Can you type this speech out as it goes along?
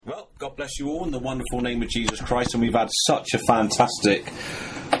Bless you all in the wonderful name of Jesus Christ. And we've had such a fantastic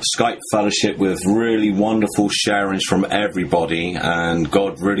Skype fellowship with really wonderful sharings from everybody, and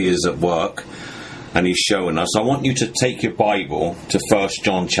God really is at work and He's showing us. I want you to take your Bible to 1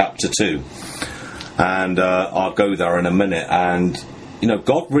 John chapter 2, and I'll go there in a minute. And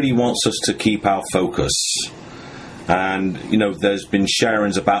God really wants us to keep our focus. And there's been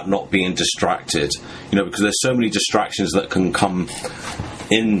sharings about not being distracted, because there's so many distractions that can come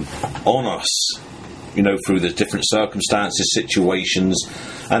in on us, through the different circumstances, situations,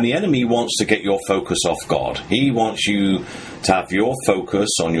 and the enemy wants to get your focus off God. He wants you to have your focus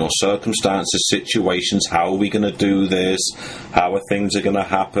on your circumstances, situations. How are we going to do this? How are things going to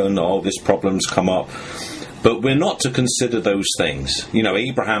happen? Oh, this problem's come up. But we're not to consider those things.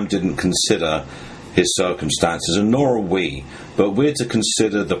 Abraham didn't consider his circumstances, and nor are we. But we're to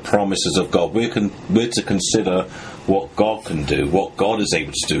consider the promises of God. We're to consider what God can do, what God is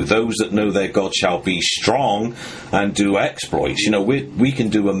able to do. Those that know their God shall be strong and do exploits. We can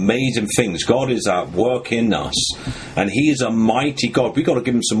do amazing things. God is at work in us, and He is a mighty God. We've got to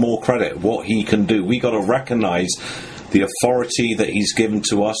give Him some more credit, what He can do. We've got to recognize the authority that He's given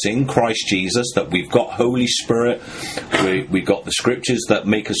to us in Christ Jesus, that we've got Holy Spirit, we've got the Scriptures that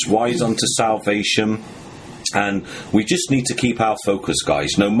make us wise unto salvation. And we just need to keep our focus,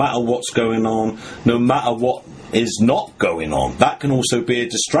 guys, no matter what's going on, no matter what is not going on. That can also be a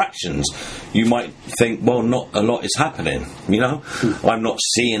distraction. You might think, well, not a lot is happening, I'm not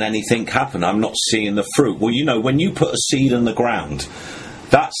seeing anything happen, I'm not seeing the fruit. Well, when you put a seed in the ground,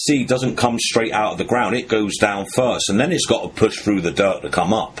 that seed doesn't come straight out of the ground, it goes down first, and then it's got to push through the dirt to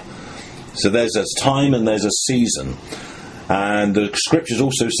come up. So there's a time and there's a season. And the Scriptures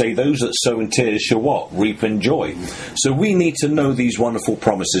also say those that sow in tears shall what? Reap in joy. So we need to know these wonderful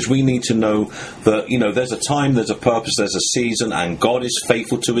promises. We need to know that, there's a time, there's a purpose, there's a season, and God is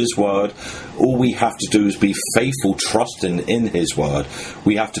faithful to His word. All we have to do is be faithful, trusting in His word.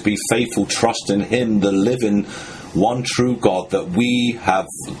 We have to be faithful, trusting Him, the living one true God, that we have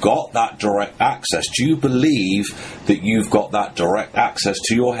got that direct access. Do you believe that you've got that direct access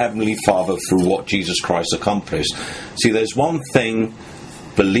to your Heavenly Father through what Jesus Christ accomplished? See, there's one thing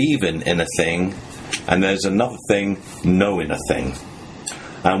believing in a thing, and there's another thing knowing a thing.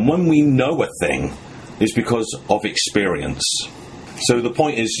 And when we know a thing, it's because of experience. So the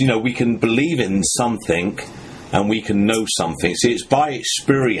point is, we can believe in something and we can know something. See, it's by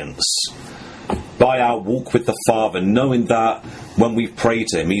experience, by our walk with the Father, knowing that when we pray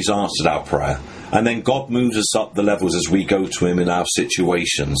to Him, He's answered our prayer. And then God moves us up the levels as we go to Him in our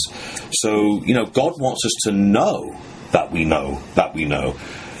situations. So, God wants us to know that we know that we know.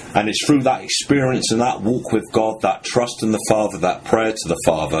 And it's through that experience and that walk with God, that trust in the Father, that prayer to the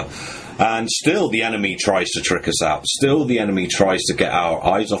Father. And still the enemy tries to trick us out. Still the enemy tries to get our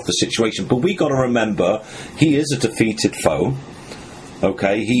eyes off the situation. But we got to remember, he is a defeated foe.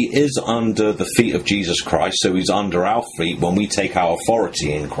 Okay, he is under the feet of Jesus Christ, so he's under our feet when we take our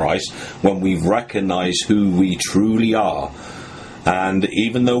authority in Christ, when we recognize who we truly are. And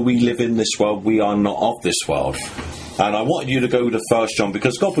even though we live in this world, we are not of this world. And I wanted you to go to 1 John,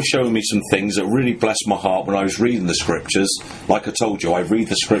 because God was showing me some things that really blessed my heart when I was reading the Scriptures. Like I told you, I read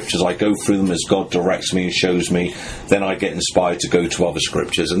the Scriptures, I go through them as God directs me and shows me, then I get inspired to go to other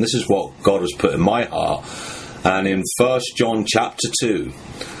Scriptures. And this is what God has put in my heart. And in 1 John chapter 2,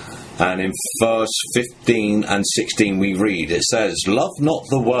 and in verse 15 and 16 we read, it says, "Love not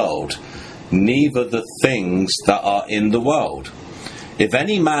the world, neither the things that are in the world. If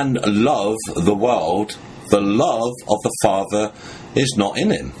any man love the world, the love of the Father is not in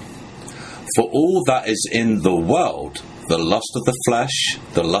him. For all that is in the world, the lust of the flesh,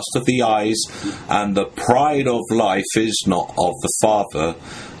 the lust of the eyes, and the pride of life is not of the Father,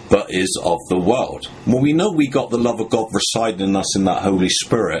 but is of the world." Well, we know we got the love of God residing in us in that Holy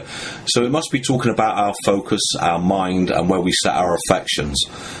Spirit, so it must be talking about our focus, our mind, and where we set our affections.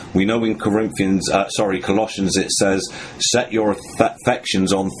 We know in Colossians it says, "Set your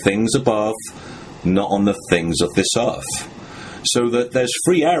affections on things above, not on the things of this earth." So that there's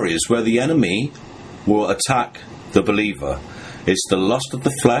three areas where the enemy will attack the believer. It's the lust of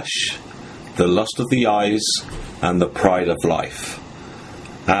the flesh, the lust of the eyes, and the pride of life.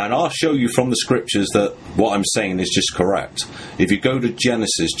 And I'll show you from the Scriptures that what I'm saying is just correct. If you go to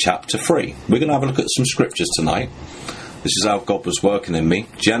Genesis chapter 3, we're going to have a look at some Scriptures tonight. This is how God was working in me.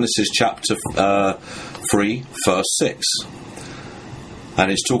 Genesis chapter 3, verse 6.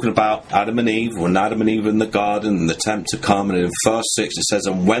 And it's talking about Adam and Eve, when Adam and Eve were in the garden and the tempter come. And in verse 6 it says,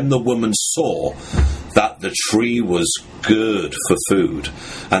 "And when the woman saw that the tree was good for food,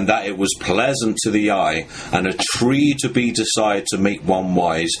 and that it was pleasant to the eye, and a tree to be desired to make one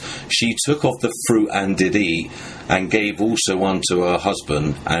wise. She took of the fruit and did eat, and gave also unto her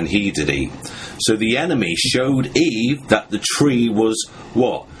husband, and he did eat. So the enemy showed Eve that the tree was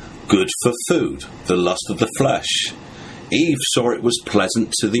what? Good for food, the lust of the flesh. Eve saw it was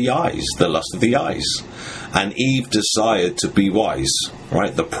pleasant to the eyes, the lust of the eyes. And Eve desired to be wise,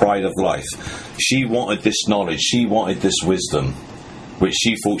 right? The pride of life. She wanted this knowledge, she wanted this wisdom, which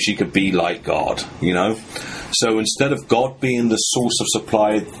she thought she could be like God, you know? So instead of God being the source of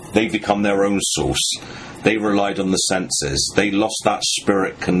supply, they become their own source. They relied on the senses. They lost that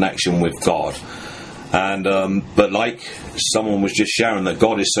spirit connection with God. And but like someone was just sharing, that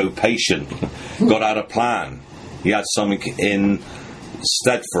God is so patient. God had a plan. He had something in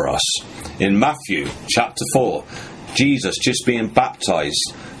stead for us. In Matthew chapter 4, Jesus just being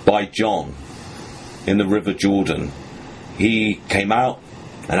baptized by John in the river Jordan. He came out,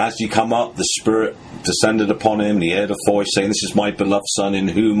 and as he come up, the Spirit descended upon him, and he heard a voice saying, "This is my beloved Son, in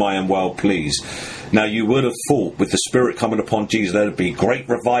whom I am well pleased." Now you would have thought with the Spirit coming upon Jesus, there'd be great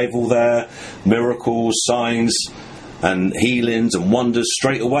revival there, miracles, signs, and healings and wonders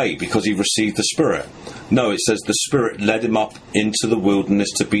straight away, because he received the Spirit. No, it says the Spirit led him up into the wilderness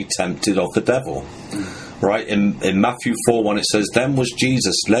to be tempted of the devil. Right, in Matthew 4:1 it says, "Then was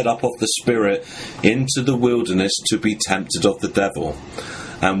Jesus led up of the Spirit into the wilderness to be tempted of the devil.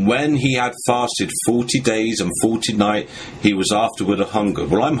 And when he had fasted 40 days and 40 nights, he was afterward a hunger."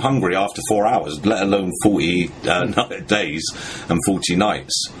 Well, I'm hungry after 4 hours, let alone 40 days and 40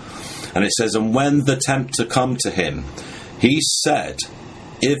 nights. And it says, "And when the tempter come to him, he said,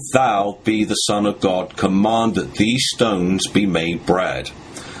 If thou be the Son of God, command that these stones be made bread.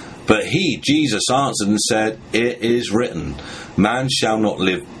 But he," Jesus, "answered and said, It is written, Man shall not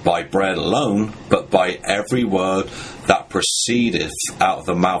live by bread alone, but by every word that proceedeth out of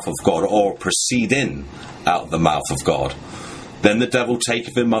the mouth of God," or proceeding out of the mouth of God. "Then the devil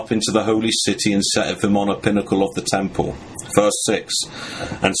taketh him up into the holy city, and setteth him on a pinnacle of the temple." Verse 6,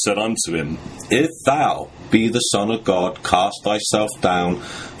 "And said unto him, If thou be the Son of God, cast thyself down,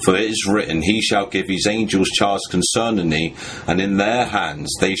 for it is written, He shall give his angels charge concerning thee, and in their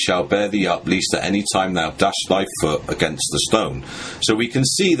hands they shall bear thee up, lest at any time thou dash thy foot against the stone." So we can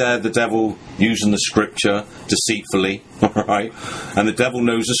see there the devil using the scripture deceitfully, right? And the devil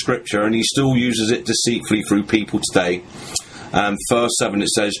knows the scripture, and he still uses it deceitfully through people today. And verse 7 it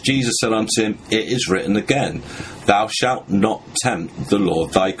says, "Jesus said unto him, It is written again, Thou shalt not tempt the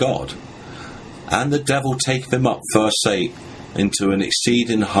Lord thy God. And the devil taketh him up," verse 8, "into an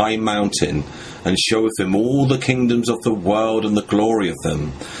exceeding high mountain, and showeth him all the kingdoms of the world and the glory of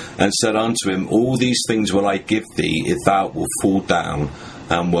them, and said unto him, All these things will I give thee, if thou wilt fall down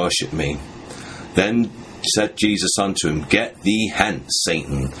and worship me. Then said Jesus unto him, Get thee hence,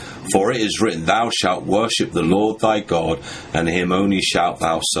 Satan, for it is written, Thou shalt worship the Lord thy God, and him only shalt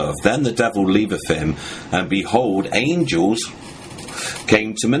thou serve. Then the devil leaveth him, and behold, angels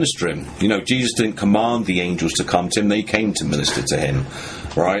came to minister him." You know, Jesus didn't command the angels to come to him, they came to minister to him,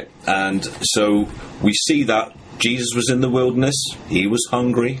 right? And so we see that Jesus was in the wilderness, he was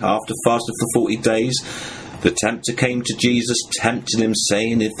hungry after fasting for 40 days. The tempter came to Jesus, tempted him,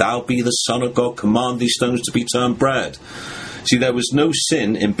 saying, If thou be the Son of God, command these stones to be turned bread. See, there was no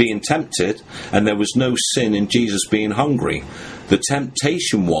sin in being tempted, and there was no sin in Jesus being hungry. The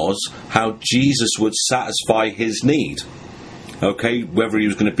temptation was how Jesus would satisfy his need. Okay, whether he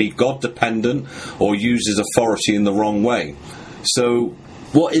was going to be God-dependent or use his authority in the wrong way. So,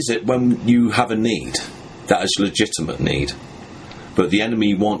 what is it when you have a need that is a legitimate need? But the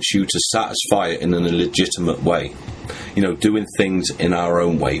enemy wants you to satisfy it in an illegitimate way. You know, doing things in our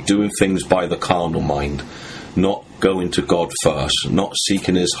own way, doing things by the carnal mind, not going to God first, not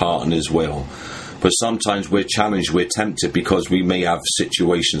seeking his heart and his will. But sometimes we're challenged, we're tempted, because we may have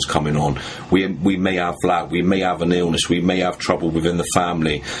situations coming on. We may have lack, we may have an illness, we may have trouble within the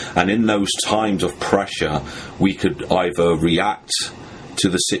family. And in those times of pressure, we could either react to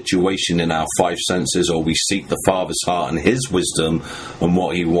the situation in our five senses, or we seek the Father's heart and his wisdom and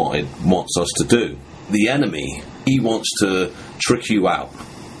what he wants us to do. The enemy, he wants to trick you out.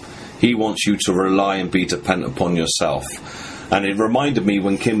 He wants you to rely and be dependent upon yourself. And it reminded me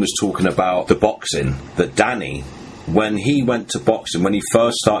when Kim was talking about the boxing, that Danny, when he went to boxing, when he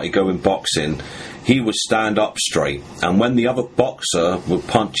first started going boxing, he would stand up straight, and when the other boxer would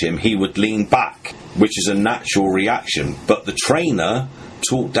punch him, he would lean back, which is a natural reaction. But the trainer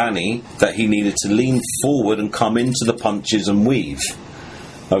taught Danny that he needed to lean forward and come into the punches and weave.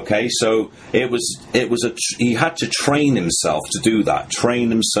 Okay, so he had to train himself to do that, train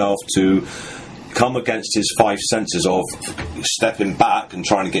himself to come against his five senses of stepping back and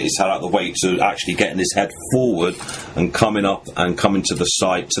trying to get his head out of the way to actually getting his head forward and coming up and coming to the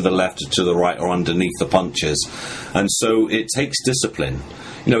side, to the left, or to the right, or underneath the punches. And so it takes discipline.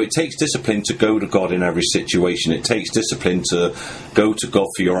 It takes discipline to go to God in every situation. It takes discipline to go to God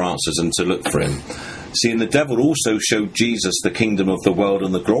for your answers and to look for him. See, and the devil also showed Jesus the kingdom of the world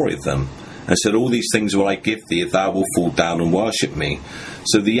and the glory of them, and said, all these things will I give thee if thou wilt fall down and worship me.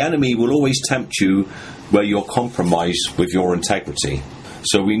 So the enemy will always tempt you where you're compromised with your integrity.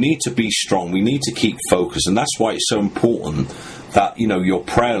 So we need to be strong. We need to keep focused. And that's why it's so important that, your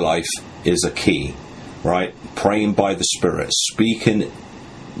prayer life is a key, right? Praying by the Spirit, speaking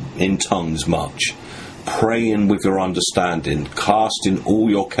in tongues much, praying with your understanding, casting all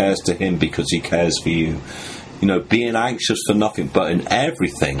your cares to him because he cares for you. Being anxious for nothing, but in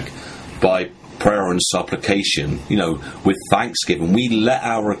everything, by prayer and supplication, with thanksgiving, we let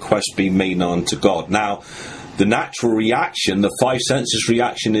our requests be made known to God. Now, the natural reaction, the five senses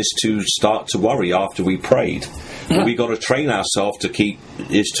reaction, is to start to worry after we prayed. Yeah. We got to train ourselves to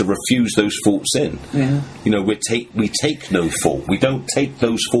refuse those thoughts in. Yeah. We take no fault. We don't take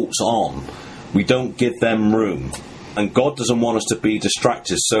those thoughts on. We don't give them room. And God doesn't want us to be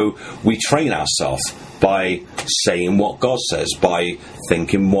distracted, so we train ourselves by saying what God says, by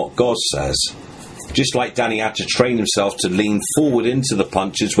thinking what God says. Just like Danny had to train himself to lean forward into the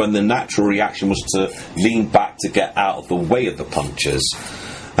punches when the natural reaction was to lean back to get out of the way of the punches.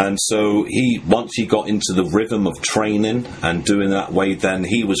 And so once he got into the rhythm of training and doing that way, then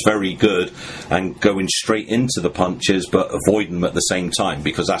he was very good and going straight into the punches but avoiding them at the same time,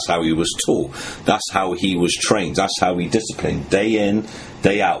 because that's how he was taught. That's how he was trained. That's how he disciplined. Day in,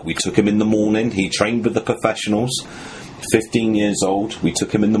 day out. We took him in the morning. He trained with the professionals. 15 years old. We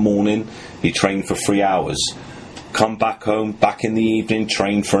took him in the morning. He trained for 3 hours. Come back home, back in the evening,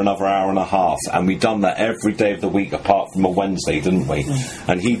 train for another hour and a half. And we done that every day of the week apart from a Wednesday, didn't we?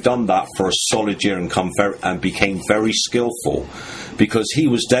 And he done that for a solid year and became very skillful, because he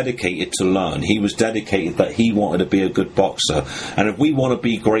was dedicated to learn. He was dedicated that he wanted to be a good boxer. And if we want to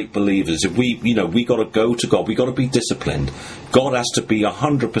be great believers, if we got to go to God, we got to be disciplined. God has to be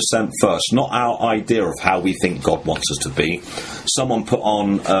 100% first, not our idea of how we think God wants us to be. Someone put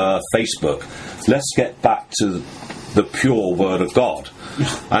on Facebook, let's get back to the pure word of God.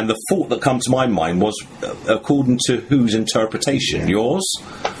 And the thought that comes to my mind was, according to whose interpretation? Yours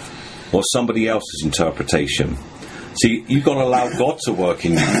or somebody else's interpretation? See, you've got to allow God to work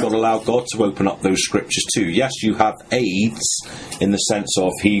in you. You've got to allow God to open up those scriptures too. Yes, you have aids in the sense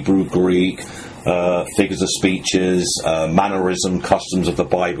of Hebrew, Greek, figures of speeches, mannerism, customs of the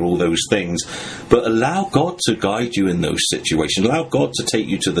Bible, all those things. But allow God to guide you in those situations. Allow God to take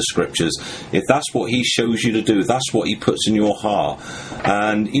you to the scriptures. If that's what he shows you to do, that's what he puts in your heart.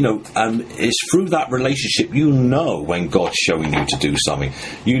 And, it's through that relationship when God's showing you to do something.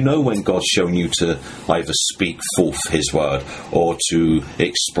 When God's showing you to either speak forth his word or to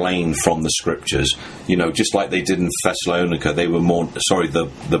explain from the scriptures. Just like they did in Thessalonica, they were more,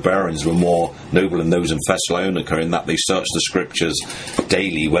 the Bereans were more noble than those in Thessalonica, in that they searched the scriptures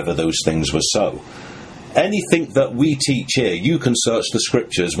daily whether those things were so. Anything that we teach here, you can search the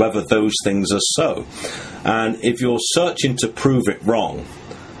scriptures whether those things are so. And if you're searching to prove it wrong,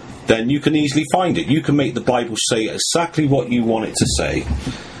 then you can easily find it. You can make the Bible say exactly what you want it to say.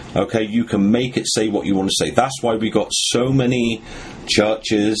 Okay, you can make it say what you want to say. That's why we got so many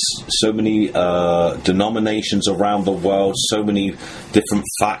churches, so many denominations around the world, so many different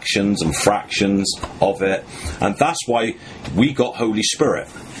factions and fractions of it. And that's why we got Holy Spirit.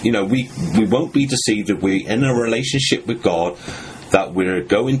 We won't be deceived if we're in a relationship with God, that we're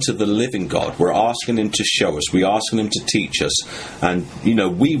going to the living God. We're asking him to show us. We're asking him to teach us. And,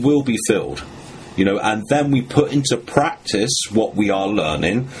 we will be filled. And then we put into practice what we are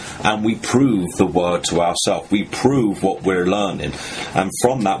learning, and we prove the word to ourselves. We prove what we're learning, and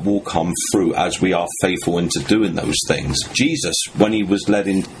from that will come fruit as we are faithful into doing those things. Jesus, when he went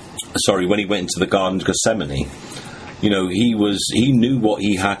into the Garden of Gethsemane, he knew what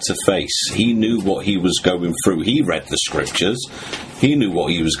he had to face. He knew what he was going through. He read the scriptures. He knew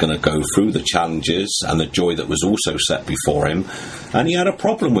what he was going to go through, the challenges and the joy that was also set before him. And he had a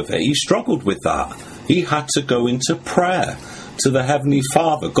problem with it. He struggled with that. He had to go into prayer to the Heavenly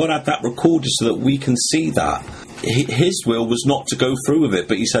Father. God had that recorded so that we can see that. His will was not to go through with it,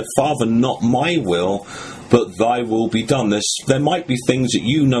 but he said, Father, not my will, but thy will be done. There might be things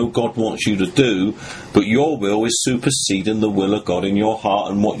that God wants you to do, but your will is superseding the will of God in your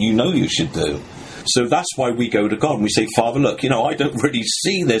heart and what you should do. So that's why we go to God and we say, Father, look, I don't really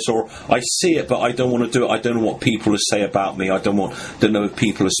see this, or I see it, but I don't want to do it. I don't know what people will say about me. I don't know if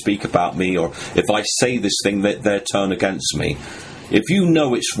people will speak about me, or if I say this thing, that they'll turn against me. If you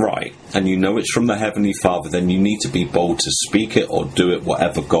know it's right, and you know it's from the Heavenly Father, then you need to be bold to speak it or do it,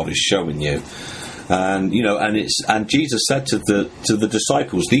 whatever God is showing you. And and Jesus said to the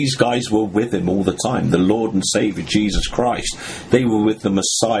disciples, these guys were with him all the time. The Lord and Saviour Jesus Christ, they were with the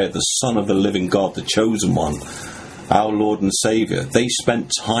Messiah, the Son of the living God, the chosen one, our Lord and Saviour. They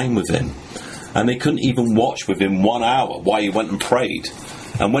spent time with him, and they couldn't even watch with him 1 hour while he went and prayed.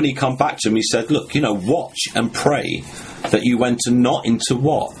 And when he come back to him, he said, look, watch and pray that you enter not into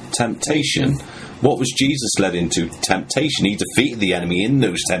what? Temptation. What was Jesus led into? Temptation. He defeated the enemy in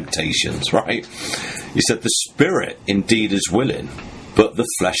those temptations, right? He said, the spirit indeed is willing, but the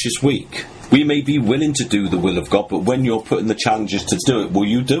flesh is weak. We may be willing to do the will of God, but when you're put in the challenges to do it, will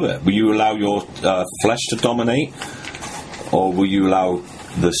you do it? Will you allow your flesh to dominate? Or will you allow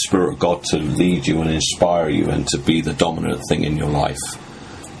the Spirit of God to lead you and inspire you and to be the dominant thing in your life?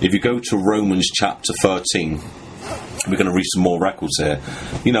 If you go to Romans chapter 13, we're going to read some more records here.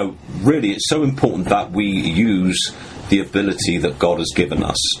 Really, it's so important that we use the ability that God has given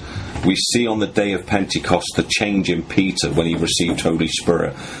us. We see on the day of Pentecost the change in Peter when he received Holy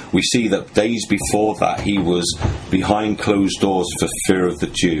Spirit. We see that days before that he was behind closed doors for fear of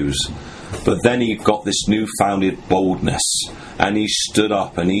the Jews. But then he got this newfounded boldness, and he stood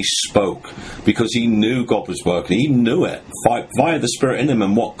up and he spoke because he knew God was working. He knew it via the Spirit in him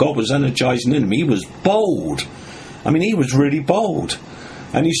and what God was energizing in him. He was bold. He was really bold.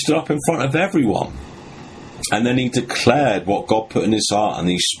 And he stood up in front of everyone. And then he declared what God put in his heart, and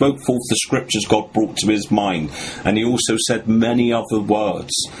he spoke forth the scriptures God brought to his mind. And he also said many other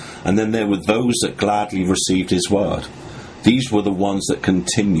words. And then there were those that gladly received his word. These were the ones that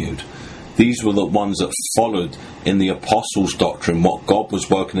continued. These were the ones that followed in the apostles' doctrine, what God was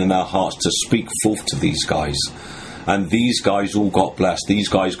working in their hearts to speak forth to these guys. And these guys all got blessed. These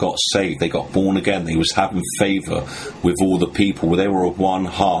guys got saved. They got born again. They was having favour with all the people. They were of one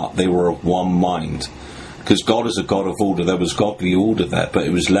heart. They were of one mind. Because God is a God of order. There was godly order there, but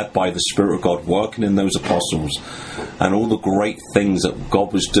it was led by the Spirit of God working in those apostles. And all the great things that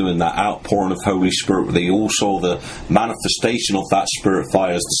God was doing, that outpouring of Holy Spirit, they all saw the manifestation of that Spirit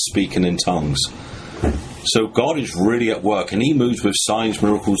via the speaking in tongues. So God is really at work, and he moves with signs,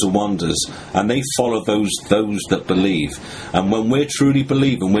 miracles and wonders, and they follow those that believe. And when we're truly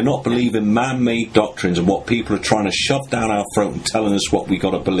believing, we're not believing man-made doctrines and what people are trying to shove down our throat and telling us what we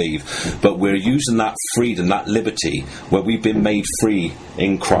got to believe, but we're using that freedom, that liberty, where we've been made free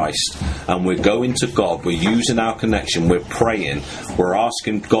in Christ, and we're going to God, we're using our connection, we're praying, we're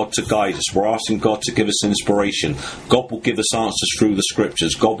asking God to guide us, we're asking God to give us inspiration. God will give us answers through the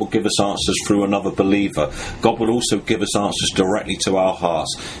scriptures. God will give us answers through another believer. God will also give us answers directly to our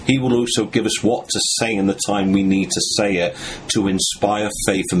hearts. He will also give us what to say in the time we need to say it to inspire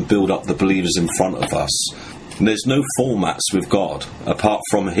faith and build up the believers in front of us. And there's no formats with God apart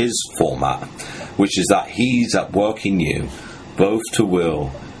from his format, which is that he's at work in you, both to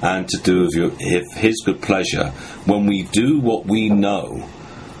will and to do of his good pleasure. When we do what we know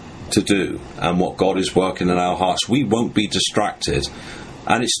to do and what God is working in our hearts, we won't be distracted.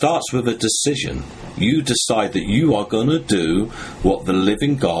 And it starts with a decision. You decide that you are going to do what the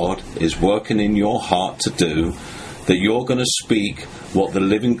living God is working in your heart to do, that you're going to speak what the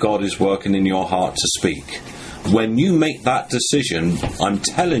living God is working in your heart to speak. When you make that decision, I'm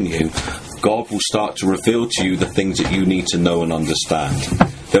telling you, God will start to reveal to you the things that you need to know and understand.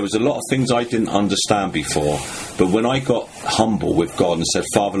 There was a lot of things I didn't understand before, but when I got humble with God and said,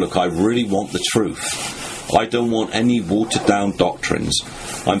 Father, look, I really want the truth. I don't want any watered down doctrines.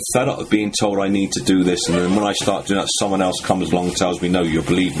 I'm fed up of being told I need to do this, and then when I start doing that, someone else comes along and tells me, no, you're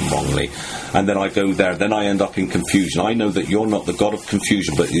believing wrongly. And then I go there, then I end up in confusion. I know that you're not the God of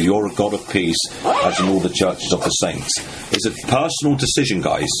confusion, but you're a God of peace, as in all the churches of the saints. It's a personal decision,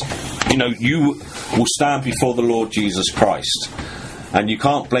 guys. You will stand before the Lord Jesus Christ, and you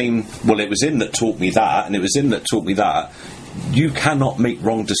can't blame, well, it was him that taught me that, and it was him that taught me that. You cannot make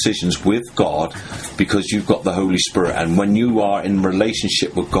wrong decisions with God because you've got the Holy Spirit, and when you are in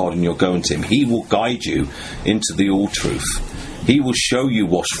relationship with God and you're going to him, he will guide you into the all truth. He will show you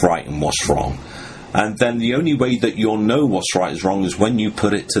what's right and what's wrong, and then the only way that you'll know what's right and wrong is when you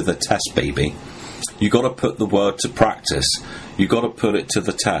put it to the test, baby. You've got to put the word to practice. You've got to put it to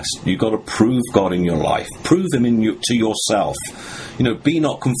the test. You've got to prove God in your life. Prove him to yourself. Be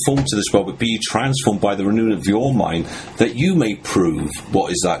not conformed to this world, but be transformed by the renewing of your mind, that you may prove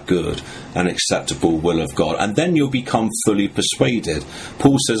what is that good and acceptable will of God. And then you'll become fully persuaded.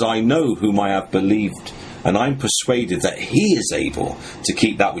 Paul says, I know whom I have believed, and I'm persuaded that he is able to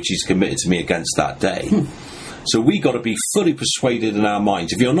keep that which he's committed to me against that day. So we got to be fully persuaded in our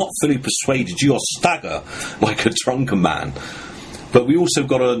minds. If you're not fully persuaded, you'll stagger like a drunken man. But we also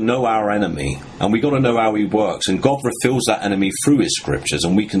got to know our enemy, and we got to know how he works. And God reveals that enemy through his scriptures,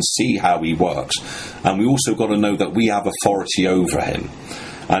 and we can see how he works. And we also got to know that we have authority over him.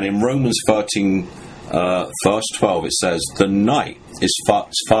 And in Romans 13, verse 12, it says, the night is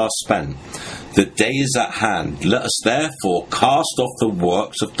far spent, the day is at hand. Let us therefore cast off the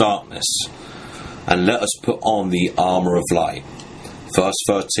works of darkness, and let us put on the armour of light. Verse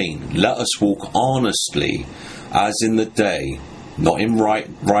 13, let us walk honestly as in the day, not in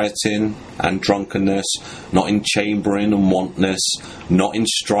rioting and drunkenness, not in chambering and wantonness, not in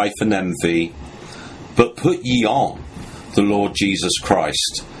strife and envy, but put ye on the Lord Jesus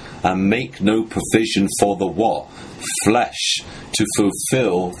Christ, and make no provision for the what? Flesh, to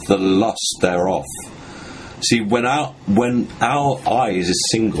fulfill the lust thereof. See, when our eyes is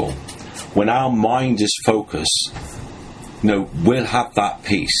single, when our mind is focused, we'll have that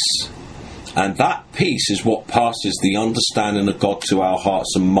peace. And that peace is what passes the understanding of God to our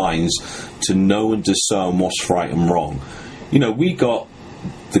hearts and minds to know and discern what's right and wrong. We got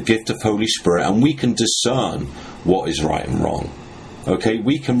the gift of Holy Spirit, and we can discern what is right and wrong. Okay,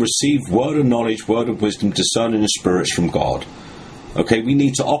 we can receive word of knowledge, word of wisdom, discerning the spirits from God. Okay, we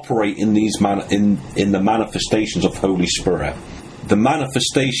need to operate in these in the manifestations of Holy Spirit. The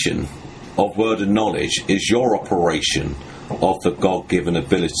manifestation of word and knowledge is your operation of the God-given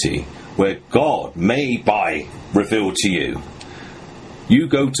ability, where God may by reveal to you. You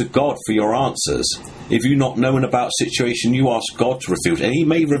go to God for your answers. If you're not knowing about a situation, you ask God to reveal it, and he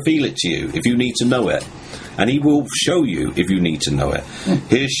may reveal it to you if you need to know it. And he will show you if you need to know it.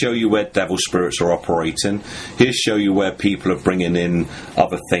 He'll show you where devil spirits are operating. He'll show you where people are bringing in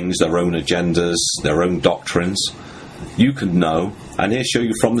other things, their own agendas, their own doctrines. You can know, and he'll show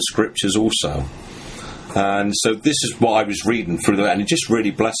you from the scriptures also. And so this is what I was reading through that, and it just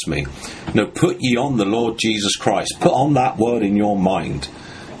really blessed me. Put ye on the Lord Jesus Christ. Put on that word in your mind.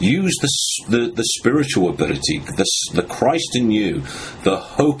 Use the spiritual ability, the Christ in you, the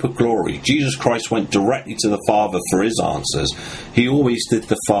hope of glory. Jesus Christ went directly to the Father for his answers. He always did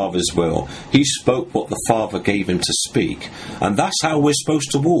the Father's will. He spoke what the Father gave him to speak. And that's how we're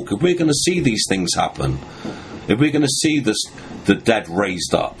supposed to walk. If we're going to see these things happen, if we're going to see the dead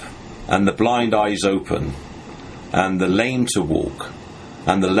raised up, and the blind eyes open, and the lame to walk,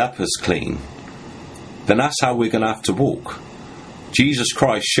 and the lepers clean, then that's how we're going to have to walk. Jesus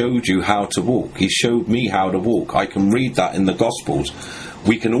Christ showed you how to walk. He showed me how to walk. I can read that in the Gospels.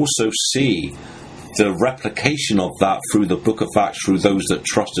 We can also see the replication of that through the book of Acts, through those that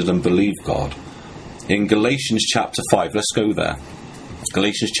trusted and believed God. In Galatians chapter 5, let's go there.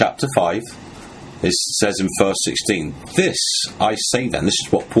 Galatians chapter 5, it says in verse 16, this I say then, this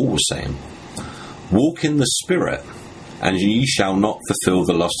is what Paul was saying, walk in the Spirit, and ye shall not fulfill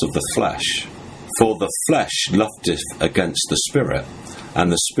the lust of the flesh. For the flesh lusteth against the Spirit,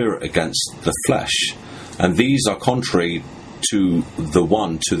 and the Spirit against the flesh. And these are contrary to the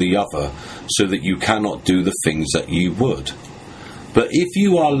one to the other, so that you cannot do the things that ye would. But if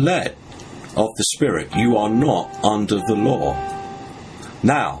you are led of the Spirit, you are not under the law.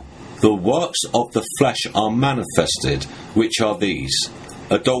 Now, the works of the flesh are manifested, which are these: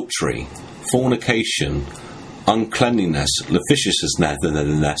 adultery, fornication, uncleanness,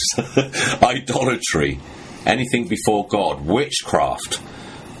 lasciviousness, idolatry, anything before God, witchcraft,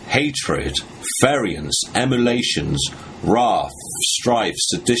 hatred, variance, emulations, wrath, strife,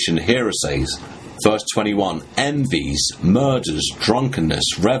 sedition, heresies. Verse 21, envies, murders,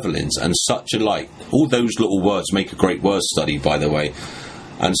 drunkenness, revelings, and such alike. All those little words make a great word study, by the way.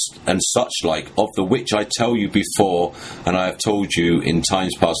 And such like, of the which I tell you before, and I have told you in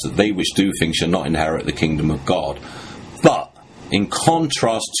times past, that they which do things shall not inherit the kingdom of God. But in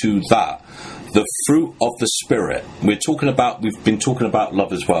contrast to that, the fruit of the Spirit, we've been talking about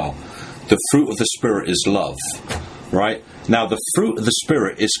love as well. The fruit of the Spirit is love, right? Now, the fruit of the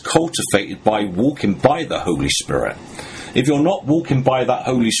Spirit is cultivated by walking by the Holy Spirit. If you're not walking by that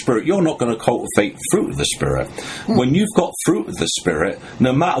Holy Spirit, you're not going to cultivate fruit of the Spirit. When you've got fruit of the Spirit,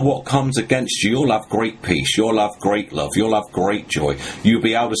 no matter what comes against you, you'll have great peace, you'll have great love, you'll have great joy. You'll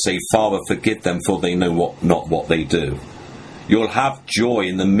be able to say, Father, forgive them, for they know not what they do. You'll have joy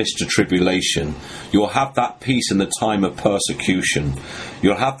in the midst of tribulation. You'll have that peace in the time of persecution.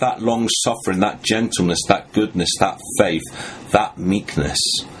 You'll have that long suffering, that gentleness, that goodness, that faith, that meekness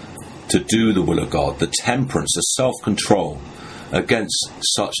to do the will of God, the temperance, the self-control. Against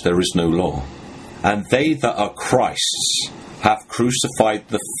such there is no law. And they that are Christ's have crucified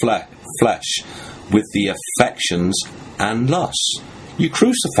the flesh with the affections and lusts. You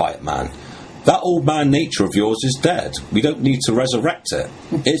crucify it, man. That old man nature of yours is dead. We don't need to resurrect it.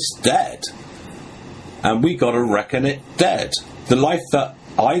 It's dead. And we got to reckon it dead. The life that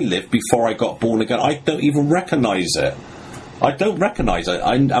I lived before I got born again, I don't even recognise it. I don't recognise it.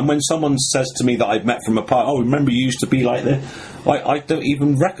 And when someone says to me that I've met from apart, oh, remember you used to be like this? I don't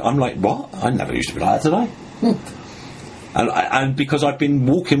even I'm like, what? I never used to be like that, did I? And because I've been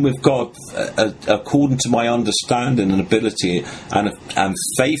walking with God according to my understanding and ability and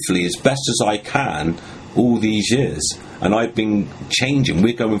faithfully as best as I can all these years, and I've been changing.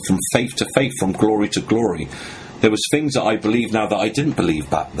 We're going from faith to faith, from glory to glory. There was things that I believe now that I didn't believe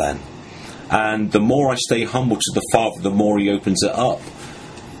back then, and the more I stay humble to the Father, the more He opens it up,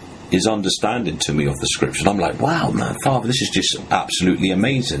 His understanding to me of the Scriptures. I'm like, wow, man, Father, this is just absolutely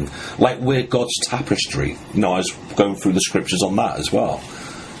amazing. Like, we're God's tapestry. I was going through the Scriptures on that as well.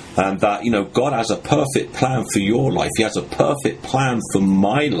 And that, God has a perfect plan for your life. He has a perfect plan for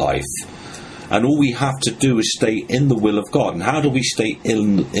my life. And all we have to do is stay in the will of God. And how do we stay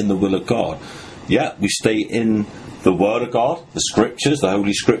in the will of God? Yeah, we stay in the Word of God, the Scriptures, the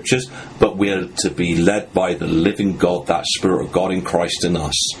Holy Scriptures, but we're to be led by the living God, that Spirit of God in Christ in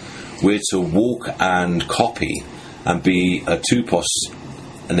us. We're to walk and copy and be a tupos,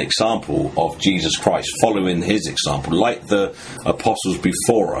 an example of Jesus Christ, following His example, like the apostles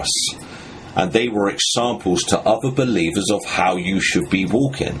before us. And they were examples to other believers of how you should be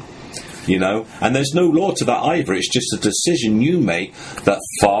walking. And there's no law to that either. It's just a decision you make that,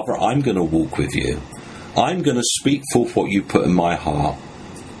 Father, I'm going to walk with you. I'm going to speak forth what you put in my heart.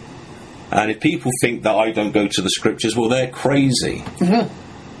 And if people think that I don't go to the Scriptures, well, they're crazy.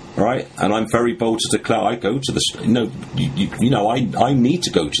 Right? And I'm very bold to declare I go to the... I need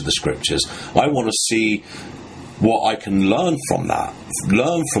to go to the Scriptures. I want to see what I can learn from that.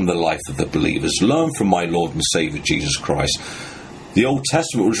 Learn from the life of the believers. Learn from my Lord and Saviour, Jesus Christ. The Old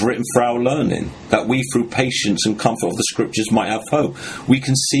Testament was written for our learning, that we, through patience and comfort of the Scriptures, might have hope. We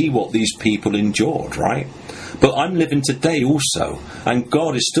can see what these people endured, right? But I'm living today also, and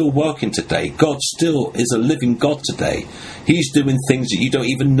God is still working today. God still is a living God today. He's doing things that you don't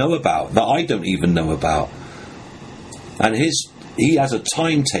even know about, that I don't even know about. And He has a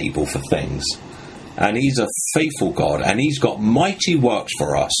timetable for things, and He's a faithful God, and He's got mighty works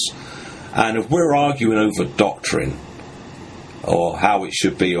for us. And if we're arguing over doctrine, or how it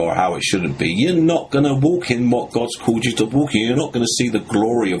should be or how it shouldn't be, you're not going to walk in what God's called you to walk in. You're not going to see the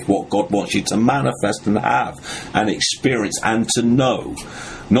glory of what God wants you to manifest and have and experience and to know,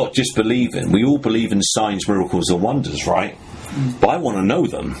 not just believe in. We all believe in signs, miracles and wonders, right? But I want to know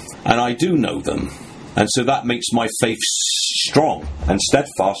them, and I do know them, and so that makes my faith strong and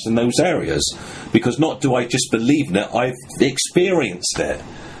steadfast in those areas, because not do I just believe in it, I've experienced it,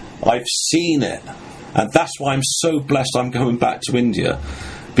 I've seen it. And that's why I'm so blessed I'm going back to India,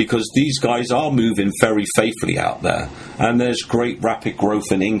 because these guys are moving very faithfully out there, and there's great rapid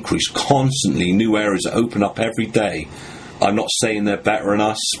growth and increase, constantly new areas that open up every day. I'm not saying they're better than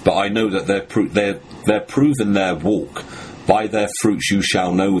us, but I know that they're proving their walk. By their fruits you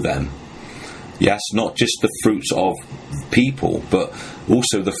shall know them. Yes, not just the fruits of people, but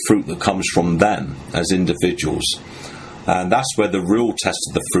also the fruit that comes from them as individuals. And that's where the real test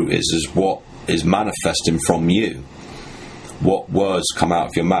of the fruit is what is manifesting from you. What words come out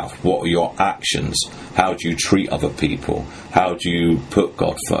of your mouth? What are your actions? How do you treat other people? How do you put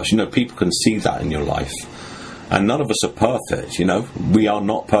God first? People can see that in your life. And none of us are perfect, We are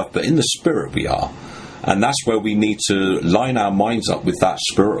not perfect, but in the Spirit we are. And that's where we need to line our minds up with that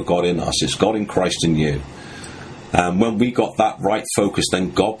Spirit of God in us. It's God in Christ in you. And when we got that right focus, then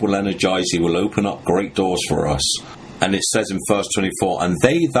God will energize. He will open up great doors for us. And it says in verse 24, and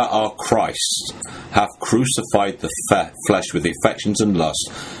they that are Christ have crucified the flesh with affections and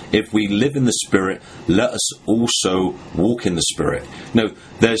lust. If we live in the Spirit, let us also walk in the Spirit. No,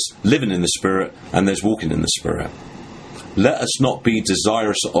 there's living in the Spirit and there's walking in the Spirit. Let us not be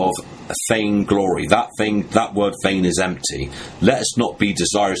desirous of vain glory. That word vain is empty. Let us not be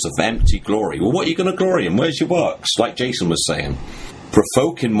desirous of empty glory. Well, what are you going to glory in? Where's your works? Like Jason was saying.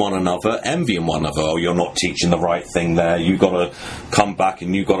 provoking one another, envying one another. Oh, you're not teaching the right thing there. You got to come back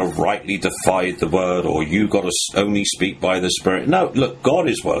and you got to rightly divide the word, or you got to only speak by the Spirit. No, look, God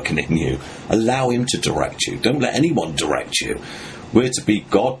is working in you. Allow Him to direct you. Don't let anyone direct you. We're to be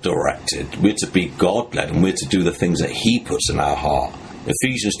God directed. We're to be God led, and we're to do the things that He puts in our heart.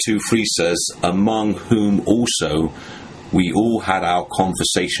 Ephesians 2:3 says, among whom also we all had our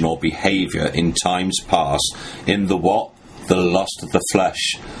conversation or behaviour in times past, in the what? The lust of the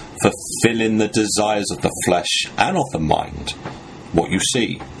flesh, fulfilling the desires of the flesh and of the mind. What you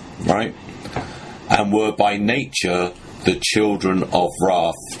see, right? And were by nature the children of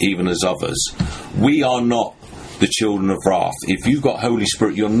wrath, even as others. We are not the children of wrath. If you've got Holy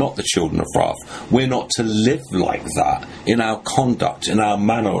Spirit, you're not the children of wrath. We're not to live like that in our conduct, in our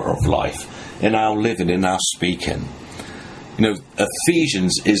manner of life, in our living, in our speaking. You know,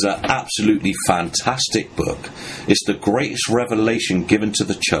 Ephesians is an absolutely fantastic book. It's the greatest revelation given to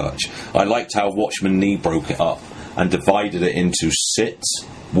the church. I liked how Watchman Nee broke it up and divided it into sit,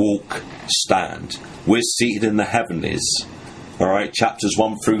 walk, stand. We're seated in the heavenlies. All right, chapters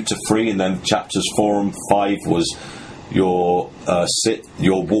 1 through to 3, and then chapters 4 and 5 was your sit,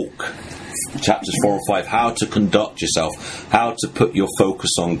 your walk. Chapters 4 and 5, how to conduct yourself, how to put your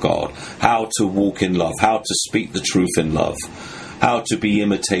focus on God, how to walk in love, how to speak the truth in love, how to be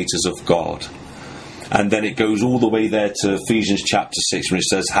imitators of God. And then it goes all the way there to Ephesians chapter 6, when it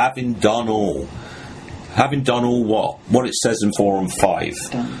says, having done all what? What it says in 4 and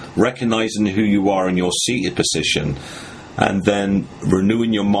 5. Recognizing who you are in your seated position, and then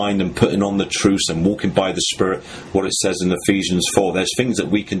renewing your mind and putting on the truth and walking by the Spirit, what it says in Ephesians 4. There's things that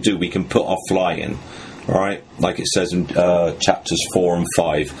we can do. We can put our fly in, all right, like it says in chapters 4 and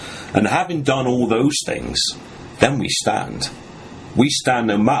 5. And having done all those things, then we stand. We stand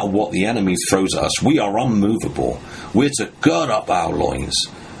no matter what the enemy throws at us. We are unmovable. We're to gird up our loins.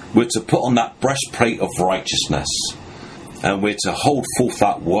 We're to put on that breastplate of righteousness. And we're to hold forth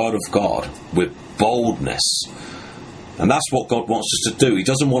that word of God with boldness. And that's what God wants us to do. He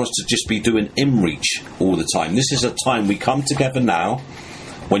doesn't want us to just be doing in-reach all the time. This is a time we come together now.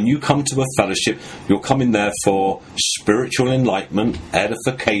 When you come to a fellowship, you're coming there for spiritual enlightenment,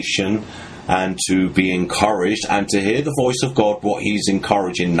 edification, and to be encouraged and to hear the voice of God, what He's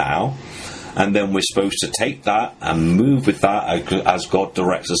encouraging now. And then we're supposed to take that and move with that as God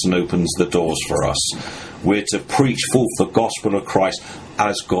directs us and opens the doors for us. We're to preach forth the gospel of Christ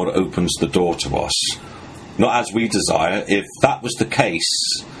as God opens the door to us. Not as we desire. If that was the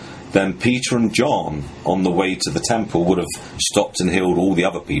case, then Peter and John on the way to the temple would have stopped and healed all the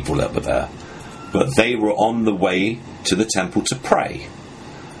other people that were there. But they were on the way to the temple to pray.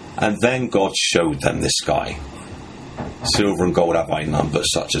 And then God showed them this guy. Silver and gold have I none, but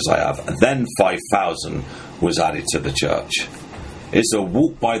such as I have. And then 5,000 was added to the church. It's a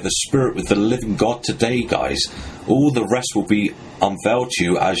walk by the Spirit with the living God today, guys. All the rest will be unveiled to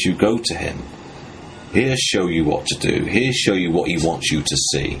you as you go to Him. He'll show you what to do. He'll show you what He wants you to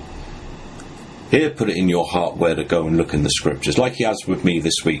see. He'll put it in your heart where to go and look in the Scriptures, like He has with me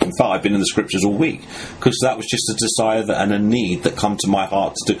this week. In fact, I've been in the Scriptures all week, because that was just a desire and a need that come to my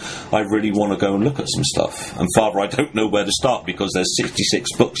heart to do. I really want to go and look at some stuff. And Father, I don't know where to start, because there's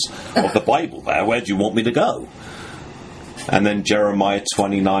 66 books of the Bible there. Where do you want me to go? And then Jeremiah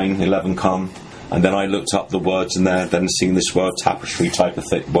 29:11 come, and then I looked up the words in there, then seen this word, tapestry type of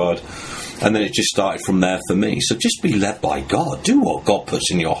thick word. And then it just started from there for me. So just be led by God. Do what God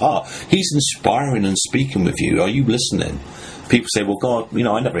puts in your heart. He's inspiring and speaking with you. Are you listening? People say, well, God,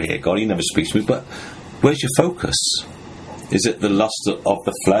 I never hear God. He never speaks to me. But where's your focus? Is it the lust of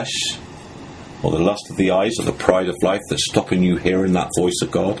the flesh? Or the lust of the eyes? Or the pride of life that's stopping you hearing that voice of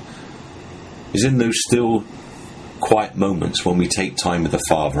God? Is in those still quiet moments when we take time with the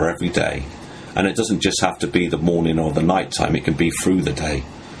Father every day. And it doesn't just have to be the morning or the night time. It can be through the day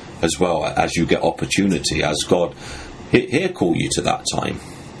as well, as you get opportunity, as God, He'll call you to that time.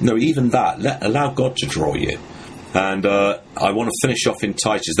 No, even that, allow God to draw you. And I want to finish off in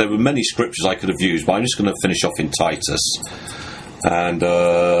Titus. There were many scriptures I could have used, but I'm just going to finish off in Titus. And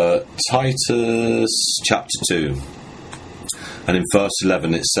Titus chapter 2. And in verse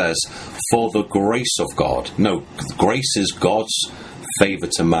 11 it says, for the grace of God. No, grace is God's favour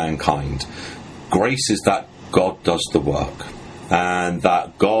to mankind. Grace is that God does the work. And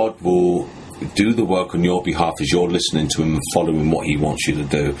that God will do the work on your behalf as you're listening to Him and following what He wants you to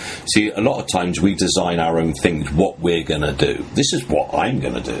do. See, a lot of times we design our own things, what we're going to do. This is what I'm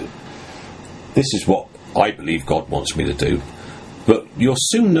going to do. This is what I believe God wants me to do. But you'll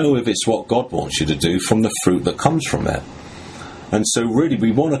soon know if it's what God wants you to do from the fruit that comes from it. And so really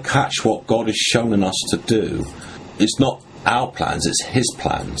we want to catch what God is showing us to do. It's not our plans, it's his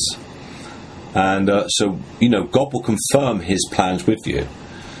plans. And so, God will confirm his plans with you.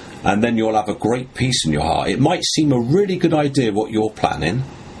 And then you'll have a great peace in your heart. It might seem a really good idea what you're planning,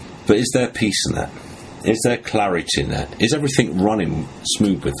 but is there peace in it? Is there clarity in it? Is everything running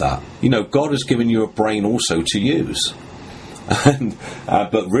smooth with that? God has given you a brain also to use.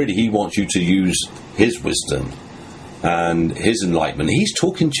 But really, he wants you to use his wisdom and his enlightenment. He's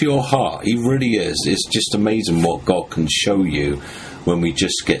talking to your heart. He really is. It's just amazing what God can show you when we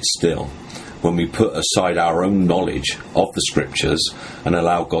just get still, when we put aside our own knowledge of the scriptures and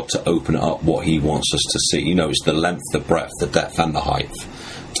allow God to open up what he wants us to see. It's the length, the breadth, the depth and the height.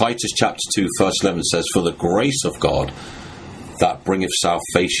 Titus chapter 2 verse 11 says, "For the grace of God that bringeth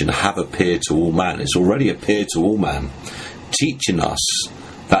salvation have appeared to all man." It's already appeared to all man, teaching us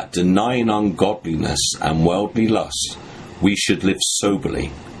that denying ungodliness and worldly lust, we should live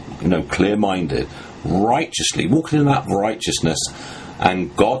soberly, clear-minded, righteously, walking in that righteousness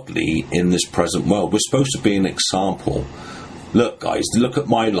and godly in this present world. We're supposed to be an example. Look, guys, look at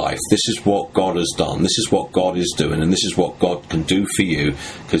my life. This is what God has done. This is what God is doing. And this is what God can do for you,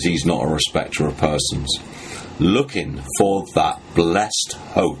 because he's not a respecter of persons. Looking for that blessed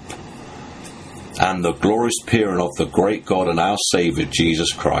hope and the glorious appearing of the great God and our Saviour,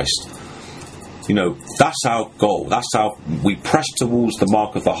 Jesus Christ. That's our goal. That's how we press towards the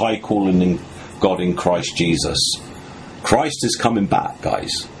mark of the high calling in God in Christ Jesus. Christ is coming back,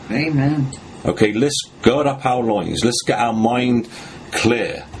 guys. Amen. Okay, let's gird up our loins. Let's get our mind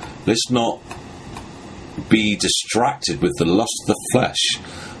clear. Let's not be distracted with the lust of the flesh,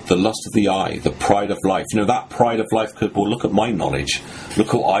 the lust of the eye, the pride of life. That pride of life could, well, look at my knowledge.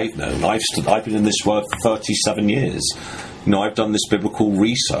 Look what I've known. I've been in this world for 37 years. I've done this biblical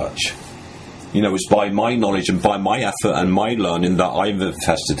research. It's by my knowledge and by my effort and my learning that I've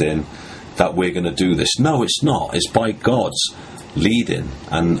invested in that we're going to do this. No, it's not. It's by God's leading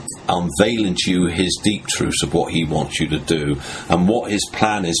and unveiling to you his deep truths of what he wants you to do and what his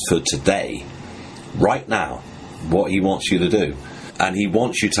plan is for today, right now, what he wants you to do. And he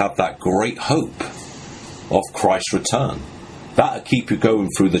wants you to have that great hope of Christ's return. That'll keep you going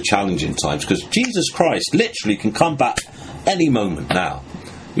through the challenging times, because Jesus Christ literally can come back any moment now.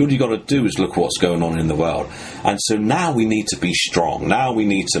 All you've got to do is look what's going on in the world. And so now we need to be strong. Now we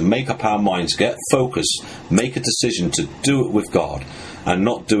need to make up our minds, get focused, make a decision to do it with God and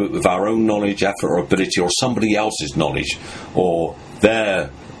not do it with our own knowledge, effort or ability, or somebody else's knowledge or their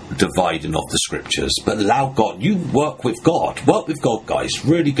dividing of the scriptures. But allow God. You work with God. Work with God, guys.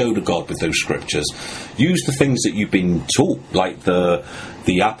 Really go to God with those scriptures. Use the things that you've been taught, like the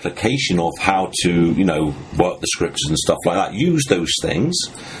application of how to, work the scriptures and stuff like that. Use those things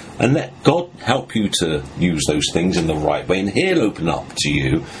and let God help you to use those things in the right way, and he'll open up to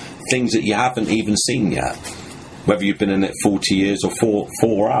you things that you haven't even seen yet, whether you've been in it 40 years or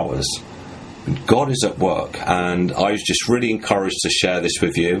 4 hours. God is at work, and I was just really encouraged to share this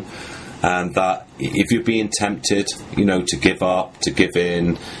with you, and that if you're being tempted, to give up, to give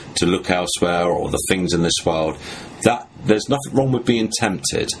in, to look elsewhere, or the things in this world, that there's nothing wrong with being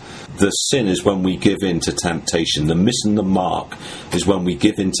tempted. The sin is when we give in to temptation. The missing the mark is when we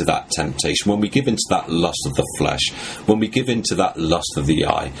give into that temptation, when we give into that lust of the flesh, when we give into that lust of the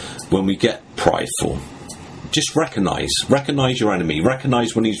eye, when we get prideful. Just recognize your enemy,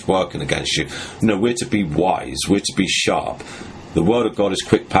 recognize when he's working against you. We're to be wise, we're to be sharp. The word of God is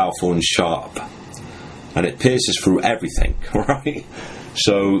quick, powerful and sharp, and it pierces through everything, right?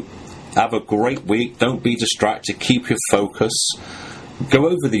 So have a great week. Don't be distracted. Keep your focus. Go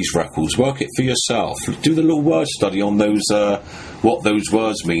over these records, work it for yourself. Do the little word study on those what those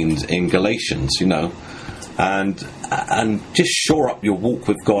words mean in Galatians, and just shore up your walk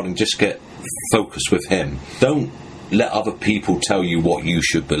with God and just get focused with him. Don't let other people tell you what you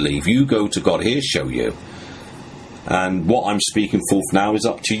should believe. You go to God. He'll show you. And what I'm speaking forth now is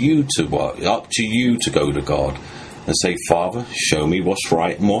up to you to work, up to you to go to God and say, Father, show me what's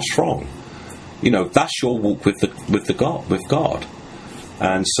right and what's wrong. That's your walk with God.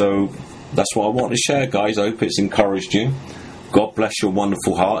 And so that's what I want to share, guys. I hope it's encouraged you. God bless your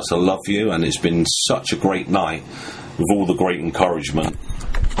wonderful hearts. I love you, and it's been such a great night with all the great encouragement.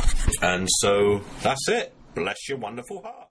 And so that's it. Bless your wonderful heart.